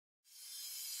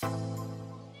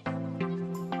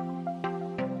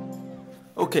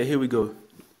Okay, here we go.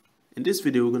 In this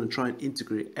video, we're going to try and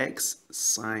integrate x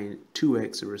sine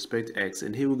 2x with respect to x,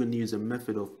 and here we're going to use a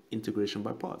method of integration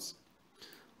by parts.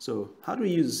 So how do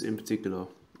we use this in particular?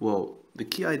 Well, the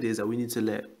key idea is that we need to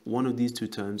let one of these two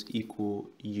terms equal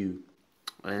u,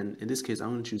 and in this case, I'm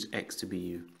going to choose x to be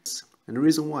u. And the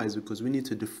reason why is because we need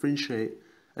to differentiate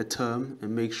a term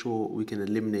and make sure we can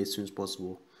eliminate as soon as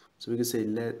possible. So we can say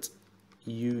let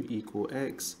u equal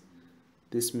x.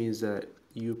 This means that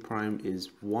u prime is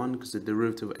 1 because the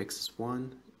derivative of x is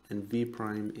 1, and v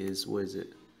prime is, what is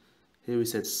it? Here we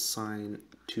said sine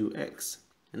 2x,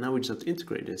 and now we just have to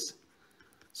integrate this.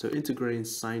 So integrating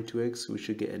sine 2x, we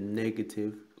should get a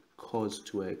negative cos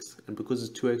 2x, and because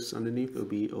it's 2x underneath, it'll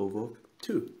be over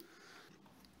 2.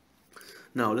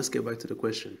 Now let's get back to the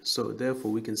question. So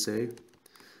therefore we can say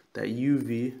that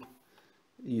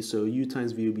so u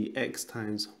times v will be x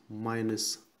times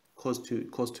minus cos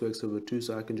 2x over 2,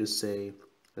 so I can just say,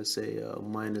 let's say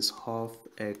minus half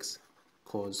x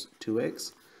cos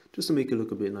 2x, just to make it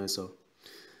look a bit nicer.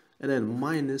 And then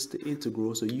minus the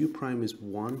integral, so u prime is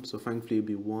 1, so thankfully it'll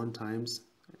be 1 times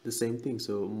the same thing,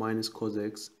 so minus cos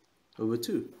x over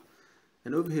 2.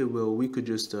 And over here, well, we could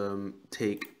just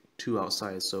take 2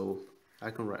 outside, so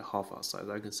I can write half outside.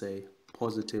 I can say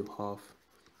positive half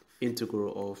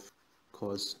integral of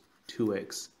cos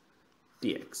 2x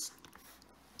dx.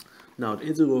 Now, the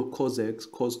integral of cos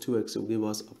 2x will give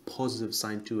us a positive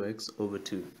sine 2x over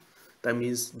 2. That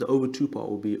means the over 2 part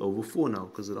will be over 4 now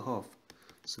because of the half.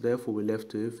 So therefore, we're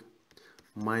left with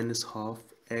minus half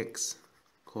x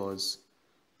cos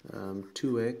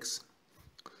 2x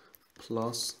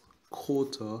plus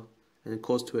quarter, and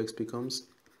cos 2x becomes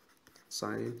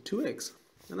sine 2x.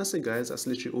 And that's it, guys. That's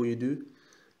literally all you do.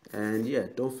 And yeah,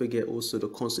 don't forget also the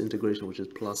constant integration, which is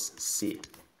plus c.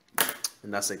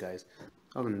 And that's it, guys.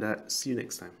 Other than that, see you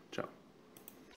next time. Ciao.